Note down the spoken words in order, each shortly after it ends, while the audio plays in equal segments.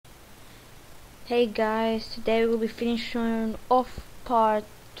Hey guys, today we'll be finishing off part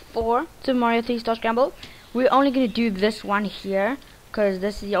 4 to Mario 3 Star Scramble. We're only gonna do this one here because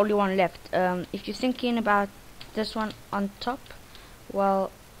this is the only one left. If you're thinking about this one on top,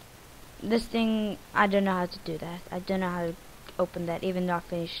 well, this thing, I don't know how to do that. I don't know how to open that even though I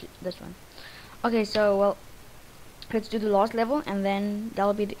finished this one. Okay, so well, let's do the last level and then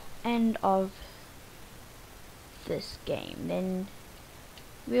that'll be the end of this game. Then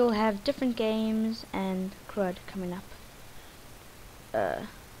we'll have different games and crud coming up.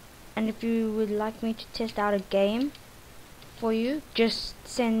 And if you would like me to test out a game for you, just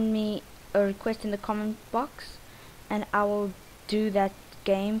send me a request in the comment box and I will do that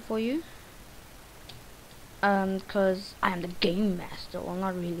game for you. Cause I am the game master. Well,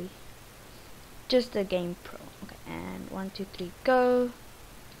 not really, just the game pro. Okay, and 1 2 3 go.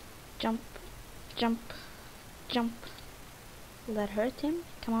 Jump, jump, jump. Will that hurt him?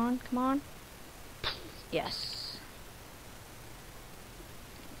 Come on, come on. Yes.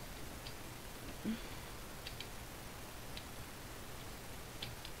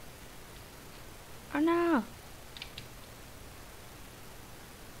 Oh no.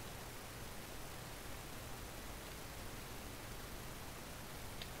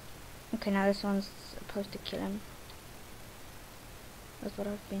 Okay, now this one's supposed to kill him. That's what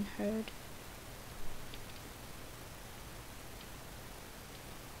I've been heard.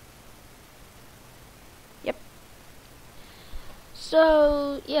 Yep.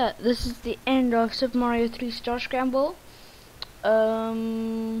 So yeah, this is the end of Super Mario 3 Star Scramble.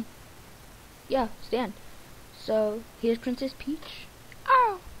 Yeah, it's the end. So here's Princess Peach.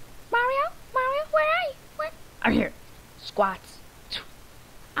 Oh, Mario, where are you? Where? I'm here. Squats.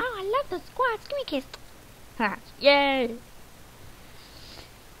 Oh, I love the squats. Give me a kiss. Yay!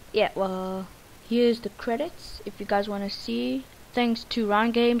 Yeah, well, here's the credits if you guys want to see. Thanks to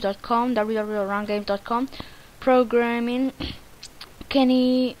roundgames.com, www.roundgames.com. Programming,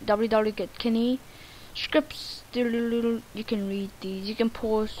 Kenny, www.kenny. Scripts, you can read these. You can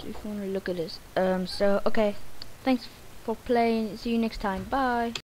pause if you want to look at this. So, okay. Thanks for playing. See you next time. Bye.